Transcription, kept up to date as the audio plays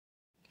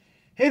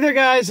Hey there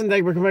guys, and thank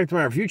you for coming back to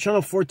my review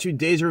channel for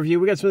today's review.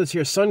 We got some of this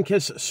here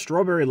Sunkist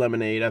Strawberry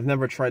Lemonade. I've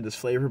never tried this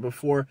flavor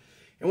before.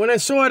 And when I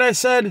saw it, I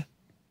said,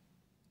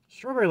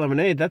 strawberry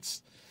lemonade,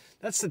 that's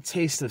the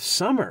taste of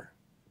summer.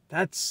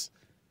 That's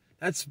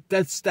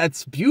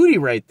beauty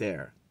right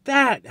there.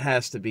 That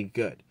has to be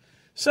good.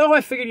 So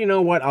I figured, you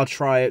know what, I'll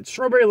try it.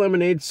 Strawberry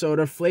lemonade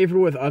soda flavored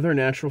with other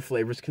natural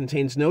flavors,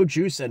 contains no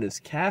juice and is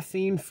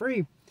caffeine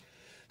free.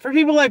 For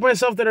people like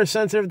myself that are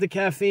sensitive to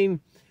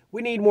caffeine,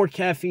 we need more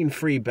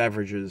caffeine-free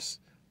beverages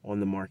on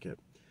the market.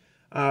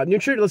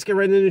 Let's get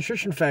right into the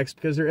nutrition facts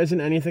because there isn't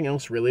anything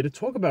else really to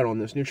talk about on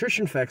this.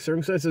 Nutrition facts,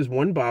 serving size is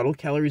 1 bottle,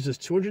 calories is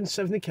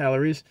 270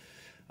 calories,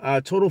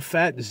 total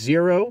fat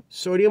 0,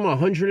 sodium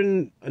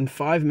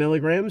 105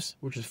 milligrams,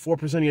 which is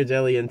 4% of your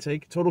daily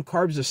intake. Total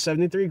carbs is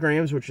 73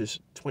 grams, which is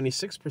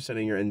 26%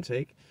 of your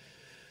intake.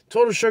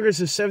 Total sugars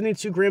is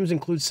 72 grams,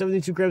 includes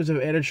 72 grams of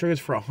added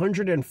sugars for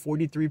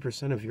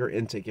 143% of your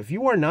intake. If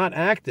you are not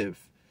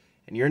active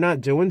and you're not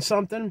doing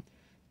something,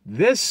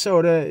 this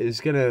soda is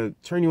going to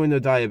turn you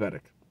into diabetic.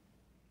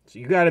 So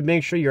you got to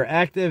make sure you're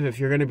active if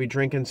you're going to be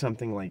drinking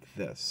something like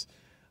this.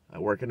 I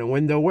work in a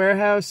window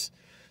warehouse,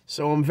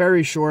 so I'm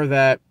very sure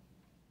that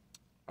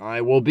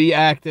I will be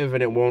active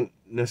and it won't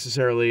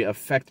necessarily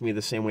affect me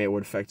the same way it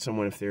would affect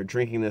someone if they're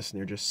drinking this and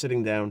they're just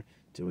sitting down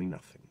doing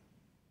nothing.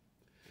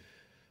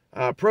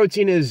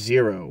 Protein is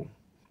 0.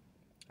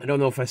 I don't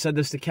know if I said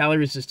this. The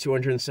calories is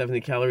 270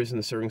 calories and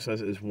the serving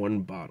size is 1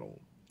 bottle.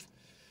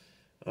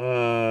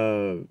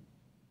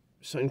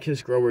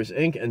 Sunkist Growers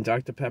Inc. and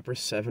Dr.Pepper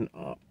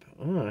 7-Up.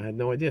 Oh, I had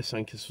no idea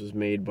Sunkist was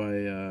made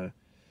by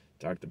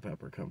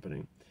Dr.Pepper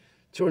Company.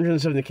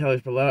 270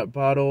 calories per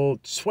bottle,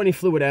 20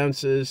 fluid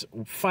ounces,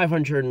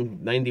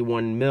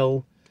 591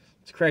 mil.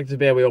 Let's crack this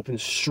bad way open.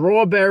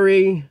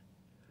 Strawberry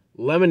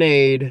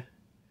lemonade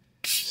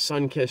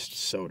Sunkist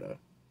soda.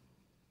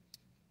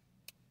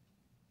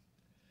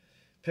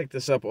 Picked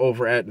this up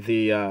over at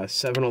the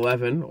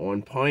 7-Eleven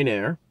on Pine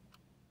Air.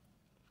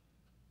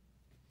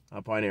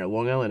 Pine Air,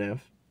 Long Island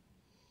Ave.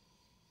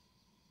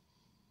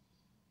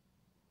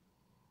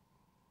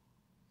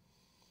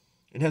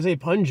 It has a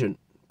pungent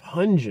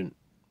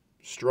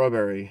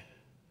strawberry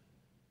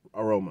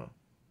aroma.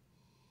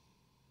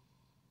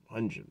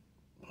 Pungent.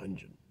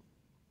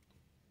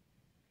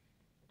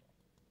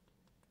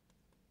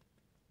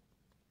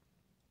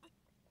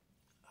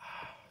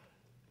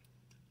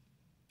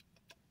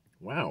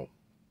 Wow.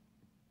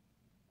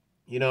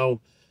 You know,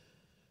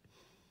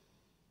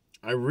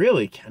 I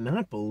really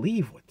cannot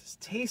believe what this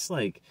tastes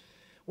like.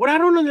 What I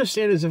don't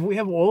understand is if we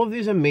have all of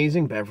these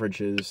amazing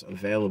beverages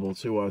available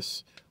to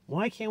us,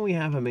 why can't we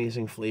have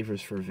amazing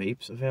flavors for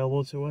vapes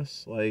available to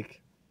us?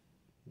 Like,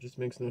 it just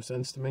makes no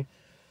sense to me.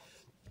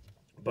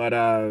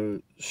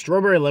 But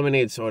strawberry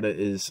lemonade soda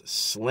is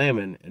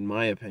slamming, in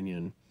my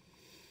opinion.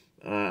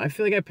 I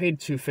feel like I paid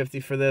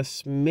 $2.50 for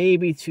this,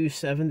 maybe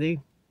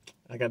 $2.70.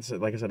 Like I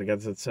said, I got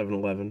this at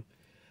 7-Eleven.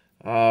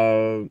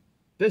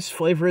 This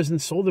flavor isn't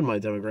sold in my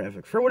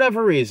demographic for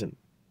whatever reason.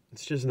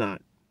 It's just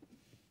not.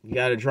 You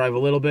got to drive a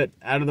little bit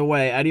out of the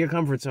way, out of your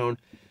comfort zone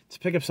to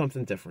pick up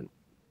something different.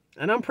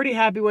 And I'm pretty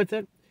happy with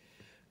it.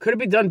 Could it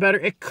be done better?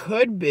 It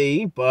could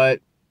be, but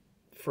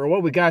for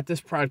what we got,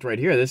 this product right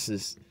here, this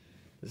is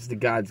the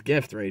God's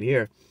gift right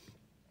here.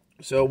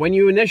 So when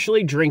you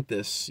initially drink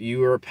this,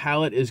 your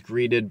palate is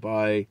greeted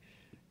by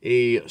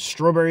a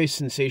strawberry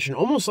sensation,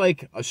 almost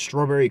like a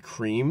strawberry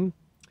cream.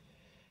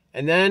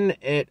 And then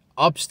it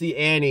ups the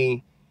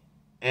ante,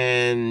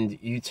 and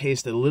you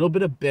taste a little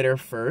bit of bitter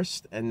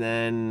first, and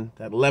then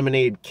that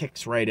lemonade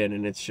kicks right in,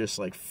 and it's just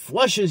like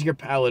flushes your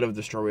palate of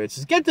the strawberry. It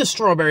says, get the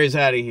strawberries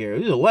out of here.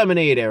 This is a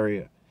lemonade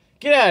area.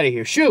 Get out of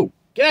here. Shoo.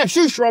 Get out.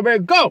 Shoo, strawberry.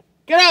 Go.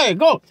 Get out of here.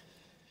 Go.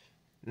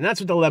 And that's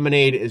what the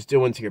lemonade is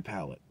doing to your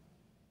palate.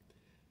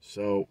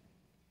 So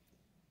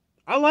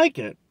I like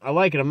it. I'm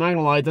not going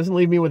to lie. It doesn't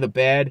leave me with a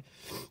bad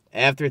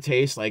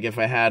aftertaste. Like if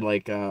I had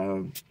like,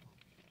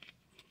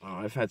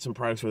 I've had some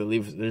products where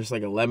there's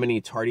like a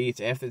lemony, tarty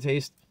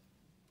aftertaste.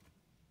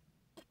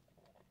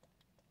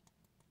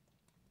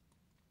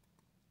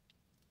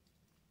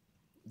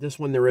 This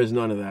one, there is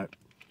none of that.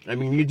 I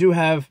mean, you do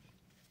have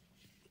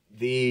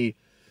the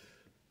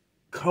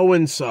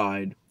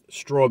coincide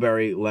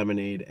strawberry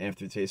lemonade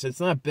aftertaste. It's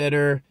not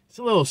bitter. It's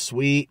a little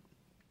sweet.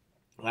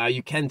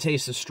 You can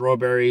taste the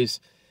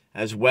strawberries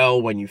as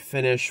well when you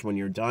finish, when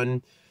you're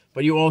done.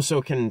 But you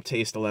also can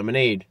taste the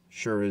lemonade.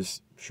 Sure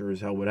as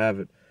hell would have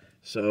it.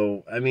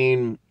 So, I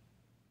mean,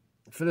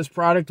 for this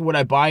product, would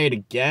I buy it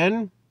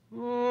again?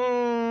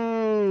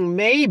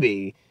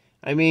 Maybe.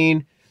 I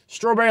mean,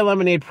 strawberry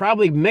lemonade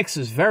probably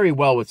mixes very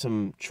well with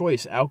some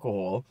choice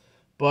alcohol.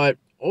 But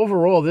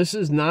overall, this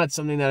is not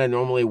something that I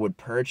normally would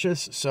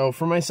purchase. So,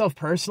 for myself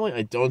personally,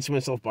 I don't see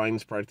myself buying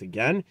this product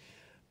again.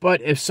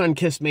 But if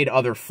Sunkist made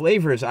other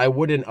flavors, I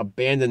wouldn't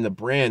abandon the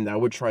brand. I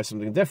would try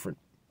something different.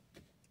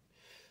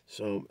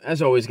 So,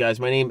 as always,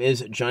 guys, my name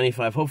is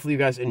Johnny5. Hopefully you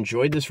guys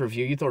enjoyed this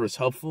review. You thought it was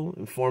helpful,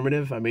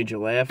 informative. I made you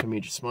laugh. I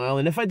made you smile.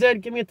 And if I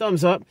did, give me a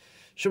thumbs up.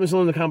 Show me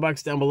some in the comment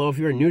box down below. If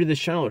you are new to this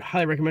channel, I would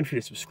highly recommend for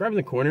you to subscribe in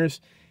the corners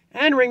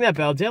And ring that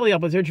bell. Daily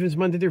uploads reviews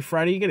Monday through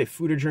Friday. You get a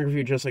food or drink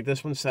review just like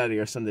this one, Saturday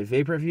or Sunday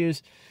vape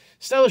reviews.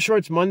 Stella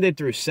Shorts Monday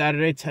through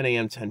Saturday, 10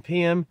 a.m., 10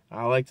 p.m.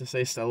 I like to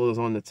say Stella is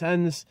on the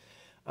 10s.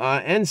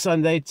 And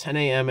Sunday, 10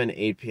 a.m. and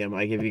 8 p.m.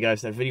 I give you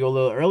guys that video a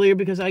little earlier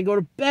because I go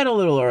to bed a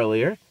little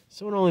earlier,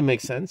 so it only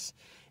makes sense.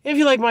 If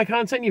you like my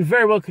content, you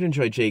very well could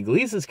enjoy Jay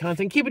Gleese's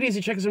content. Keep it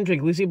easy. Check us out, Jay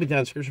Gleese. He'll be down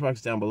in the description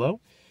box down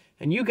below.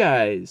 And you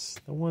guys,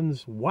 the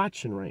ones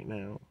watching right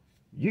now,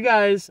 you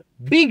guys,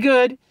 be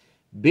good,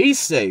 be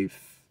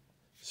safe,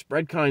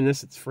 spread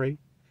kindness, it's free.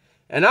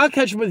 And I'll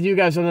catch up with you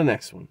guys on the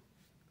next one.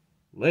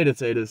 Later,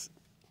 taters.